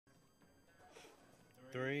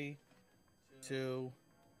3, 2,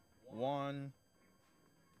 1.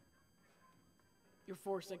 You're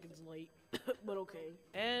 4 seconds late, but okay.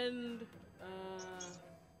 And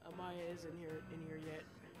Amaya is in here yet.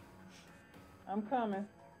 I'm coming.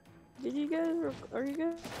 Did you guys? Are you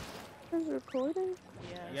guys recording?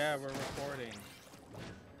 Yes. Yeah, we're recording.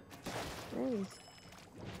 Nice.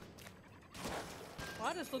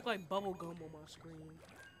 Why does this look like bubble gum on my screen?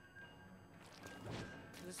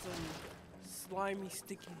 Just some slimy,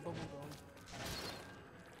 sticky bubble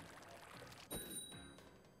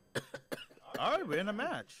gum. Alright, we're in a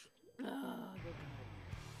match.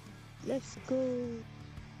 Let's go.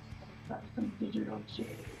 Got some digital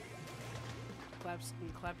shit.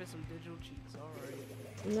 Clap at some digital cheeks. Alright.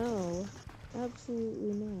 No,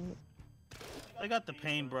 absolutely not. I got the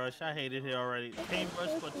paintbrush. I hate it here already.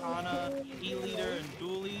 Paintbrush, katana, E-liter, and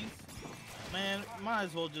dualies. Man, might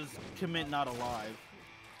as well just commit not alive.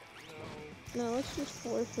 No, let's just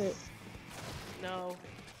forfeit. No.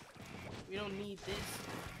 We don't need this.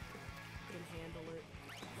 We can handle it.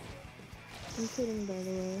 I'm kidding, by the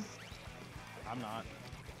way. I'm not.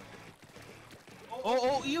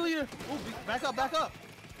 Oh, E-liter! Oh, back up, back up!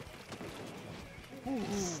 Ooh.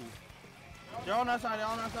 They're on our side, they're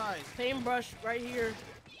on our side. Paintbrush right here.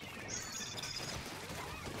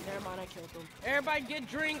 Never mind, I killed them. Everybody get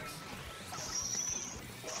drinks!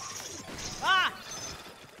 Ah!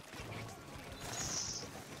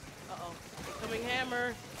 Uh-oh. Incoming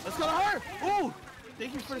hammer. Let's go to her! Ooh!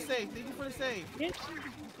 Thank you for the save, thank you for the save. Ah, shit.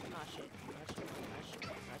 Ah, shit. Ah, shit.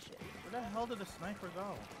 Ah, shit. Where the hell did the sniper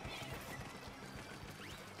go?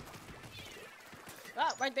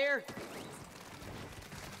 Ah, right there.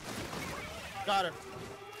 Got her.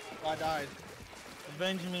 Oh, I died.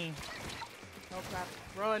 Avenge me. Oh, crap.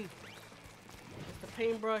 Run. It's the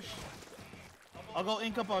paintbrush. I'll go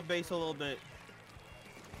ink up our base a little bit.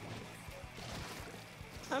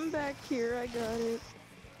 I'm back here. I got it.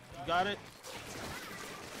 You got it?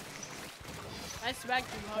 I smacked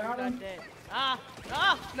you hard, you're not dead. Ah!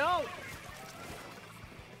 Ah! No!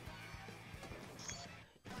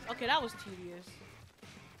 Okay, that was tedious.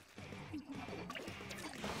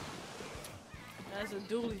 As a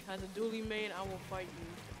dually main, I will fight you.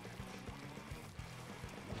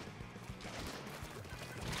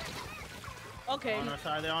 Okay. On our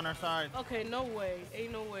side, they're on our side. Okay, no way.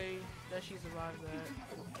 Ain't no way that she survived that.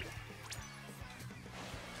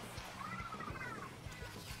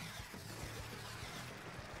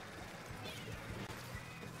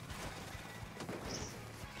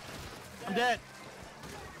 I'm dead.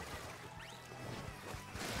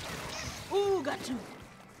 Ooh, got two.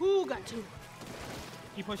 Ooh, got two.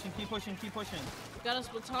 Keep pushing, keep pushing, keep pushing. Got a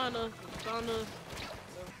Splatana. Splatana.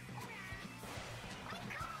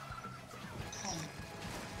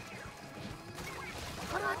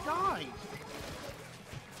 How did I die?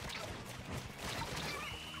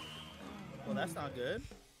 Well, that's not good.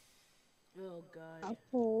 Oh, God.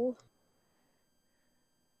 Apple.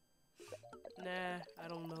 Nah, I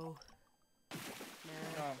don't know.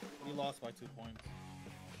 Nah. Oh, we lost by 2 points.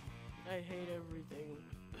 I hate everything.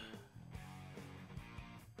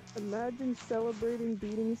 Imagine celebrating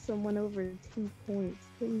beating someone over 2 points.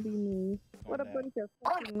 Couldn't be me. What a bunch of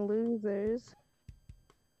fucking losers.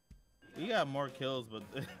 We got more kills, but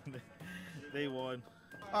they won.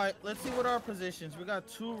 Alright, let's see what our positions. We got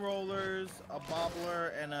 2 rollers, a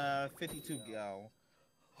bobbler, and a 52 gal.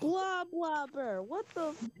 Blah blobber. What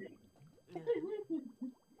the?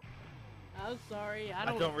 I'm sorry, I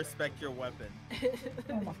don't respect your weapon.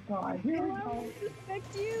 Oh my god, here we go.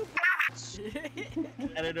 Respect you.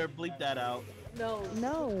 Editor, bleep that out. No.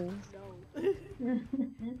 No. No.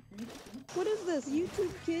 What is this?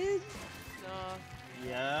 YouTube Kids?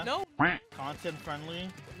 Yeah? No. Content friendly?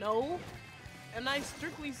 No. And I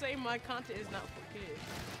strictly say my content is not for kids.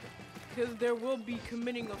 Because there will be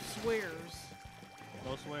committing of swears.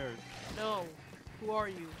 No swears. No. Who are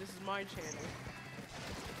you? This is my channel.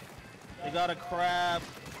 They got a crab.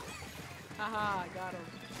 Haha, I got him.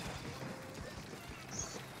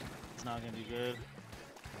 It's not gonna be good.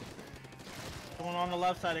 Coming on the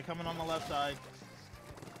left side, they're coming on the left side.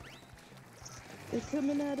 They're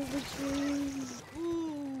coming out of the trees.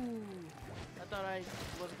 Ooh. I thought I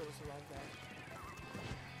was going to survive that.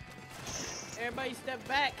 Everybody step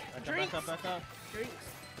back. Drinks. Back up, back up. Drinks.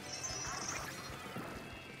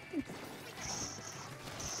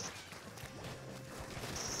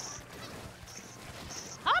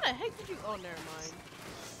 How the heck did you? Oh, never mind.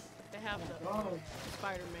 They have the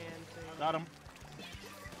Spider-Man thing. Got him.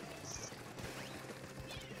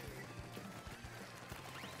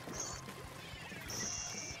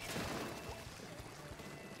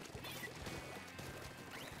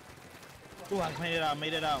 Ooh, I made it out,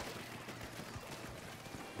 made it out.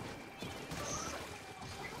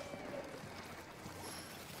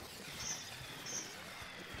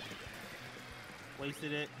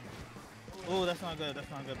 Wasted it. Oh, that's not good. That's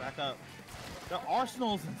not good. Back up. The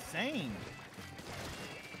arsenal's insane.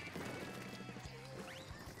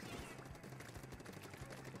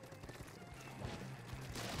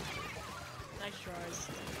 Nice tries.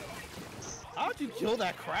 How'd you kill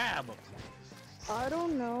that crab? I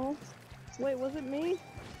don't know. Wait, was it me?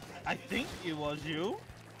 I think it was you.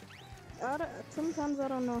 Sometimes I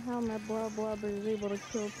don't know how my blobber is able to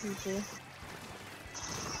kill people.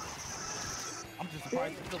 I'm just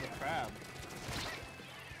surprised to kill the crab.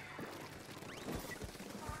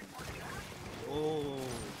 Oh.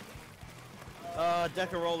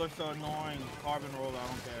 Deca roller's so annoying. Carbon roller, I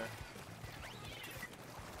don't care.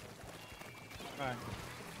 Alright.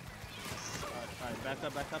 Alright, back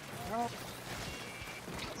up, back up. No.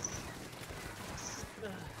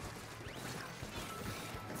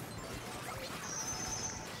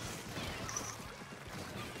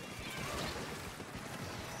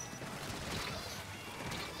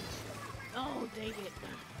 Oh, dang it.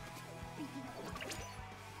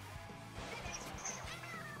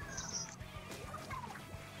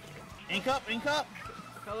 Ink up, ink up!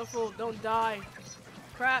 Colorful, don't die.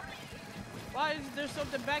 Crap. Why is there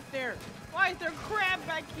something back there? Why is there crab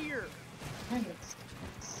back here? Dang it.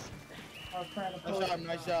 Oh, crap. Nice job,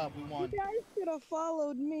 nice job. We You won. guys should have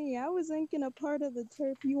followed me. I was inking a part of the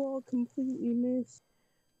turf you all completely missed.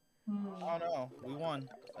 Oh no, we won.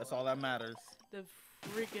 That's all that matters. The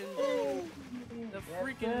freaking.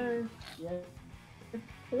 Yes.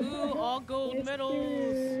 Ooh, all gold Yes, medals.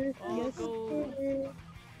 sir. All Yes, gold. sir.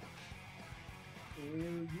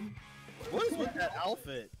 What is with that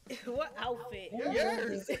outfit? What outfit?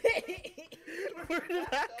 Yours! Where did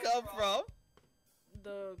that come from?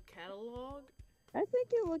 The catalog? I think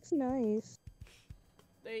it looks nice.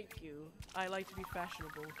 Thank you. I like to be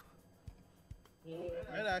fashionable.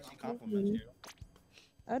 It actually compliments you.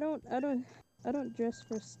 I don't dress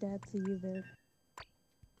for stats either.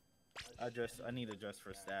 I need to dress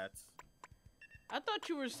for stats. I thought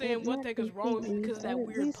you were saying what the heck is wrong with me because of that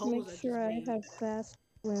weird At pose least I make just sure I made. have fast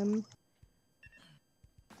swim.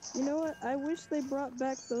 You know what? I wish they brought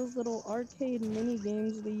back those little arcade mini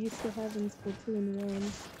games they used to have in Splatoon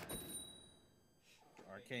 1.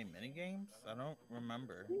 Arcade minigames? I don't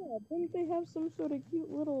remember. Yeah, didn't they have some sort of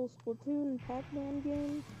cute little Splatoon Pac-Man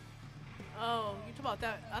game? Oh, you talking about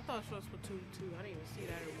that? I thought it was Splatoon 2. I didn't even see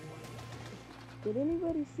that anymore.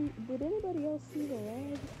 Did anybody else see the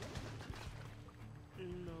lag?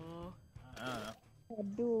 No. I don't know. A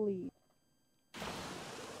dually.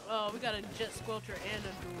 Oh, we got a jet squelcher and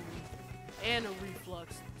a dually. And a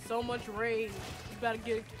reflux. So much range. You gotta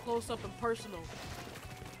get close up and personal.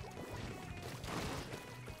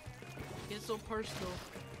 Get so personal.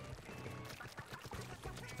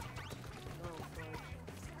 Oh, fuck.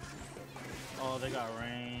 Oh, they got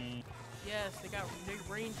rain. Yes, they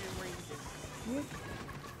range and ranging.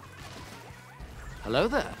 Hello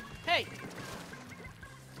there. Hey!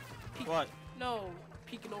 Peek. What? No,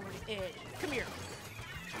 peeking over the edge. Come here.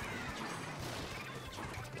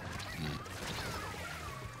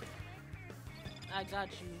 I got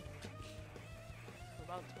you.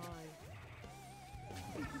 About time.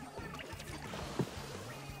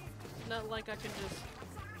 It's not like I can just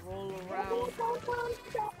roll around.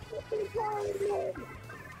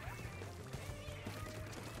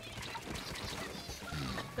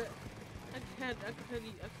 I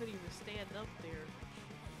couldn't even stand up there.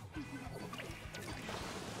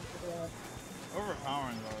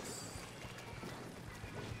 Overpowering us.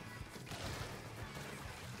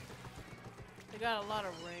 They got a lot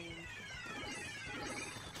of range.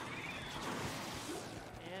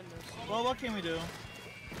 And there's Well, what can we do?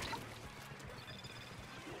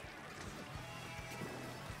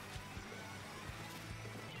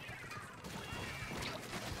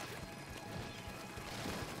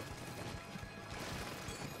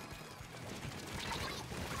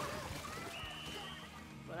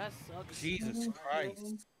 but that sucks. Jesus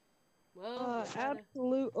Christ. Well,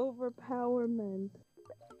 Absolute overpowerment.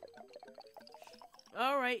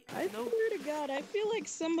 alright. I No. swear to God, I feel like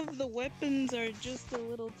some of the weapons are just a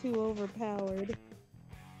little too overpowered.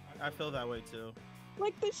 I feel that way too.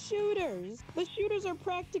 Like the shooters. The shooters are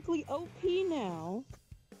practically OP now.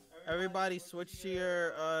 Everybody switch to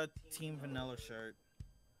your Team Vanilla shirt.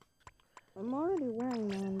 I'm already wearing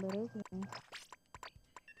mine, but okay.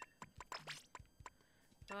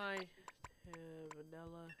 Hi,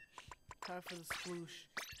 Vanilla. Time for the sploosh.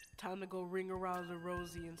 Time to go ring around the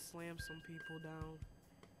rosy and slam some people down.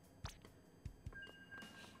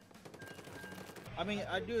 I mean,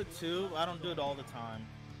 I do it too. I don't do it all the time.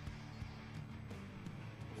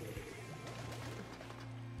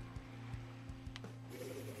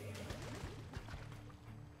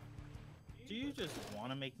 Do you just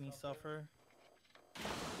want to make me suffer?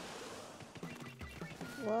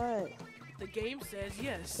 What? The game says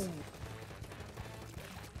yes.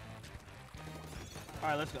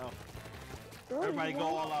 Alright, let's go. Bro, Everybody go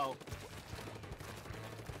all out.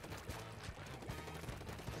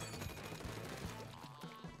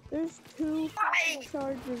 There's two fucking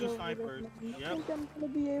chargers Two over snipers. there. You Yep. think I'm gonna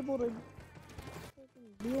be able to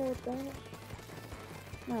fucking deal with that?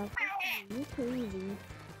 Nah, fuck you. You're crazy.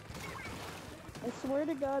 I swear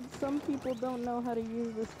to God, some people don't know how to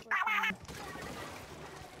use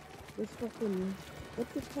this fucking,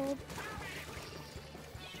 what's it called?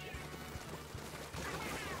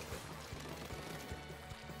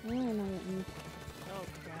 I don't know what it means. Oh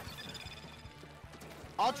crap.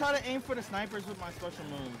 I'll try to aim for the snipers with my special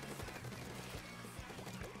move.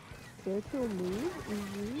 Virtual move?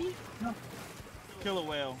 Mm-hmm. Kill a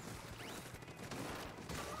whale.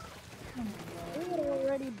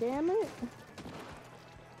 Already, damn it.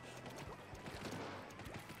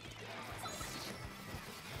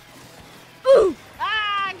 Ooh!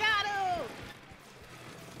 Ah, I got him!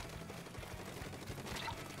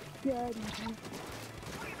 God.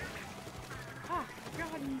 Ah, got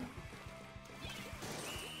him.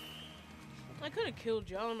 I could have killed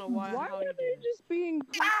you. I don't know why. Why how are you there did. just being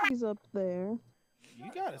pussies up there?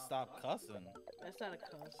 You gotta stop cussing. That's not a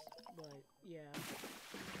cuss, but yeah.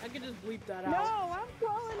 I could just bleep that No, out. I'm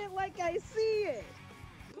calling it like I see it.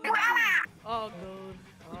 All good.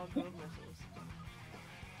 All good missiles.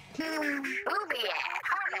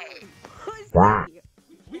 Pussy.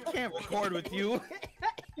 We can't record with you.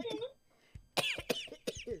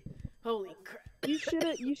 Holy crap. You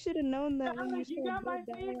shoulda known that when you You got started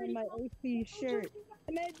my down on favorite. my OC shirt.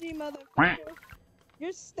 An edgy motherfucker.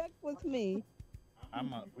 You're stuck with me.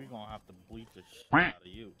 We're gonna have to bleep the shit out of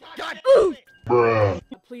you. God! I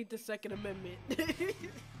plead the Second Amendment.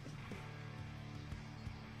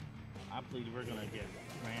 I plead we're gonna get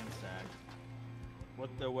ransacked. What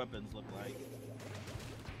their weapons look like.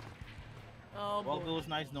 Oh Well, it boy. was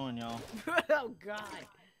nice knowing y'all. Oh god.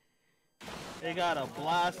 They got a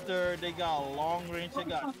blaster, they got a long range, they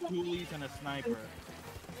got toolies and a sniper.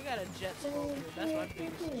 We got a jet smoker. That's my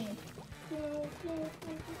biggest issue.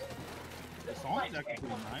 The song is actually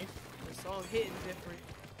pretty nice. The song hitting different.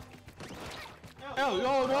 Oh,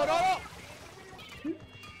 no!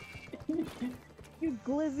 You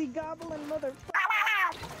glizzy goblin motherfucker.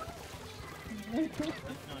 There's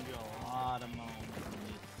gonna be a lot of moans in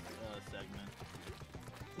this segment.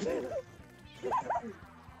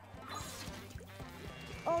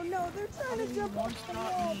 Oh no, they're trying to jump off the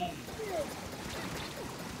wall.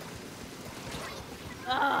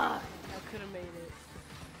 Ah! I could have made it.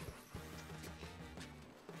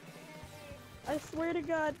 I swear to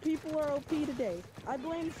God, people are OP today. I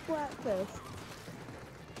blame Splatfest.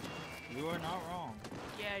 You are not wrong.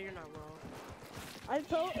 Yeah, you're not wrong. I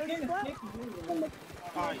told her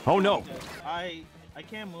Alright, Oh, no. I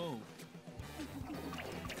can't move.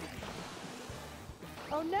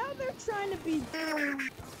 Oh, now they're trying to be.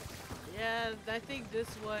 Yeah, I think this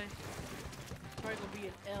way probably gonna be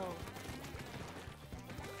an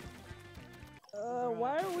L.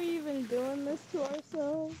 Why are we even doing this to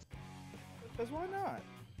ourselves? Because why not?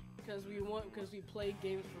 Because we play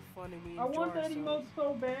games for fun and we I enjoy want that ourselves. emote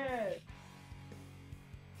so bad.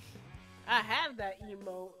 I have that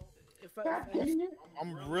emote. If I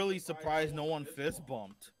I'm really surprised no one fist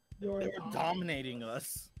bumped. They were dominating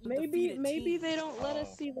us. Maybe defeated they don't let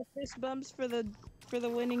us see the fist bumps for the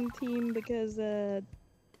winning team because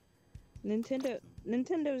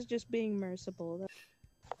Nintendo's just being merciful.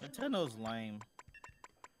 Nintendo's lame.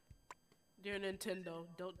 Dear Nintendo,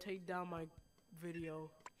 don't take down my video.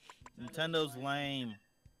 Nintendo's lame.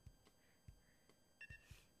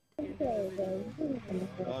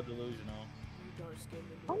 Oh, delusional. You dark skinned.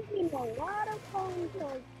 I'm getting a lot of phone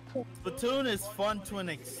calls. Splatoon is fun to an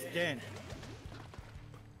extent.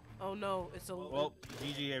 Oh no, it's a. Well,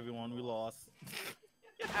 GG everyone, we lost.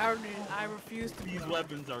 I refuse to. These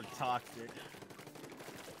weapons are toxic.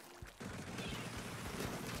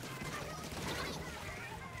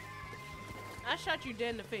 I shot you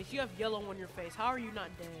dead in the face. You have yellow on your face. How are you not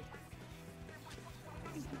dead?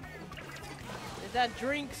 Is that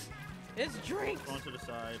drinks? It's drinks. Going to the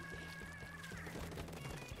side.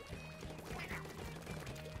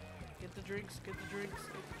 Get the drinks. Get the drinks.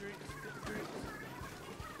 Get the drinks. Get the drinks.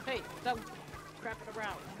 Hey, stop crapping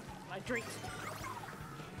around. My drinks.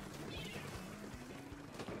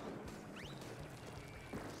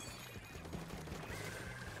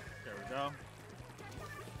 go.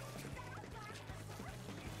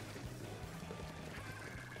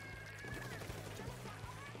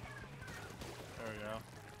 There we go.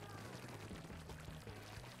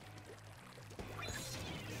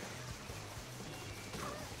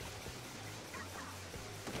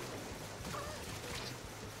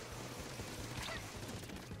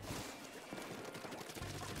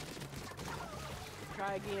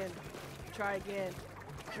 Try again. Try again.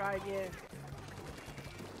 Try again.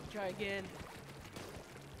 Try again.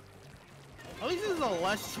 At least this is a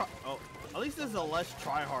less at least this is a less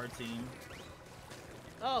try-hard team.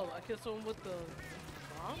 Oh, I killed someone with the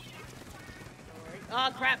bomb? Alright.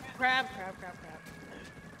 Ah, crap.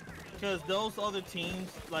 Because those other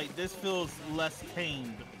teams, like, this feels less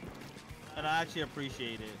tamed. And I actually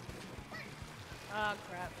appreciate it. Ah,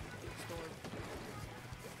 crap.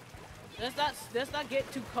 Let's not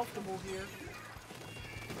get too comfortable here.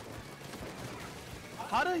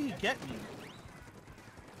 How did he get me?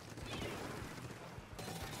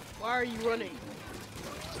 Why are you running?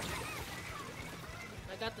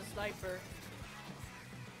 I got the sniper.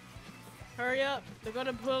 Hurry up. They're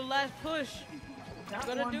gonna put a last push. They're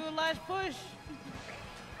gonna do a last push.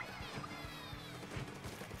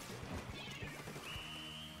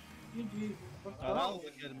 Oh, that was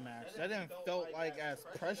a good match. That didn't felt like as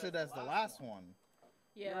pressured as the last one.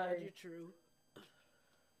 Yeah, you're true.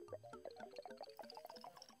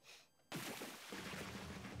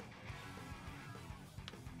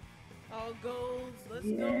 All goals. Let's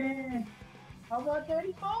go. How about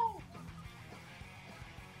 34?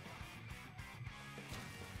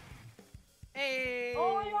 Hey.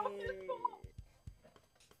 Oh, y'all fist bump.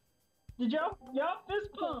 Did y'all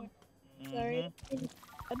fist bump? Sorry,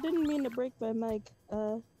 I didn't mean to break my mic.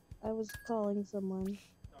 I was calling someone.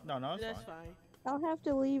 No, it's That's fine. fine. I'll have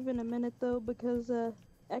to leave in a minute though because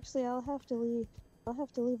actually I'll have to leave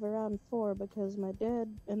around 4 because my dad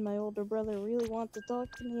and my older brother really want to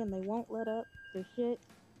talk to me and they won't let up for shit.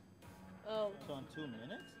 Oh. So in 2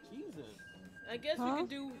 minutes? Jesus. I guess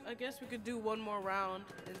we could do one more round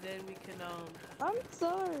and then we can I'm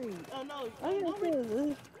sorry. Oh no.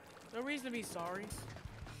 No reason to be sorry.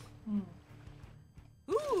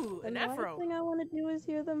 Ooh, an the afro. last thing I want to do is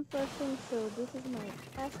hear them fussing, so this is my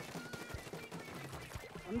last.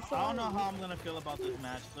 I'm sorry. I don't know how I'm gonna feel about this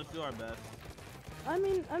match. Let's do our best. I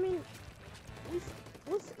mean,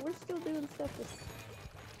 we're still doing stuff with.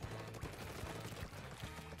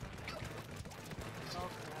 Oh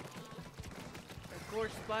crap. That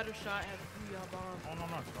gorge splatter shot has a booyah bomb. Oh no,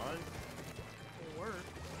 sorry. It worked.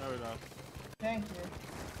 There we go. Thank you.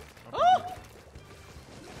 Oh!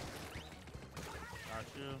 Got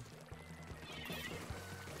you.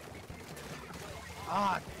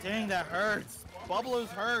 Ah, dang, that hurts. Bubblers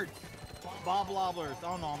hurt. Bob Lobblers.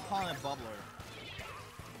 Oh no, I'm calling it Bubbler.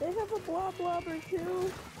 They have a blob blobber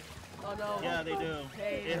too. Oh no. Yeah, they do.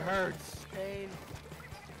 Pain. It hurts. Pain.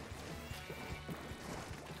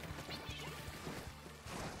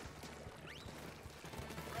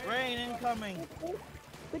 Rain incoming. I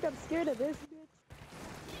think I'm scared of this bitch.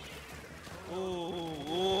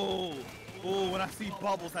 Ooh. When I see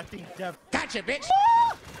bubbles, I think death. Gotcha, bitch!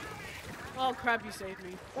 Oh crap, you saved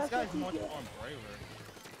me. This guy's much more braver.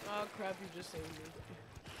 Oh crap, you just saved me.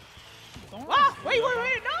 Don't Ah! Wait,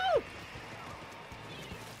 no!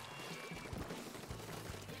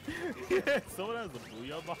 Yeah, someone has a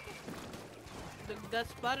booyah bomb. That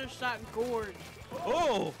splatter shot gorge.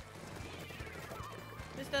 Oh!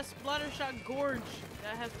 It's that splatter shot gorge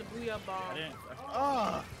that has the booyah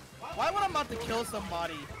bomb. Why when I'm about to kill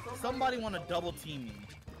somebody want to double team me?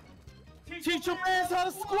 Teach your man how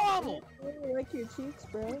to squabble! I really like your cheeks,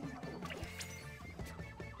 bro.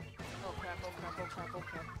 Oh crap.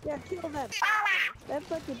 Yeah, kill that. That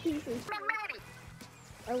fucking piece of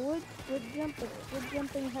shit. Wood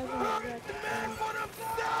jumping hasn't wrecked.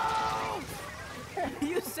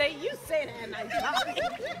 You say that and I die.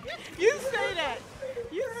 You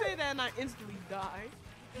say that and I instantly die.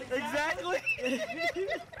 Exactly!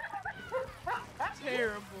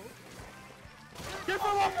 Terrible. Get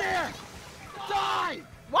from up there! Die!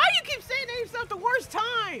 Why you keep saying names at the worst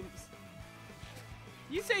times?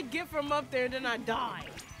 You say get from up there and then I die.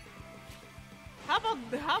 How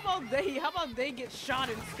about they get shot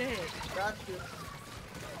instead? Got you.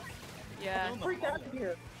 Yeah. Freak out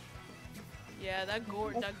here. Yeah, that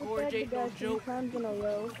gorge I ain't no guy 3 joke. times in a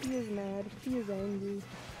row. He is mad. He is angry.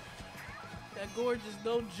 That gorge is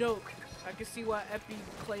no joke. I can see why Epi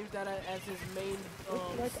claims that as his main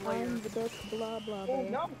Like slayer. I'm the best blah blah Oh, blah.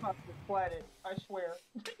 y'all was about to get splatted. I swear.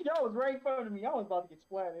 Y'all was right in front of me. Y'all was about to get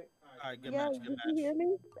splatted. Alright, good Yeah, match, good did match. you hear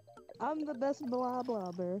me? I'm the best blah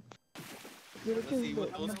blobber. Yeah, Let's because see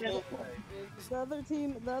what those kills. the other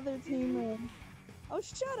team. Oh,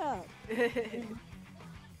 shut up!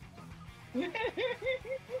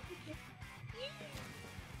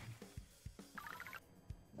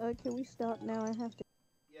 Can we stop now? I have to.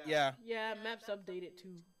 Yeah. Yeah, maps updated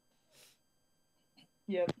too.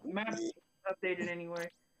 Yeah, maps updated anyway.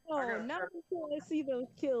 No, not until I see those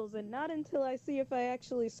kills, and not until I see if I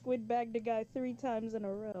actually squid bagged a guy 3 times in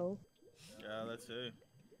a row. Yeah, let's see.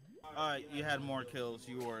 Alright, you had more kills.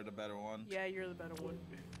 You were the better one. Yeah, you're the better one.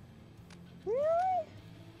 Really?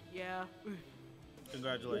 Yeah.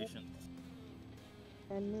 Congratulations.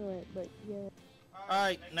 I knew it, but yeah.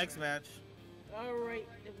 Alright, next match. Alright.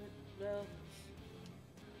 Well.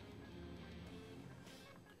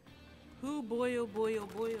 Who boy oh boy oh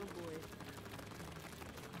boy oh boy.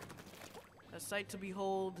 A sight to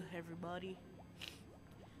behold, everybody.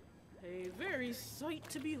 A very sight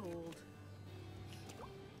to behold.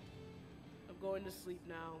 I'm going to sleep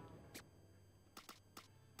now.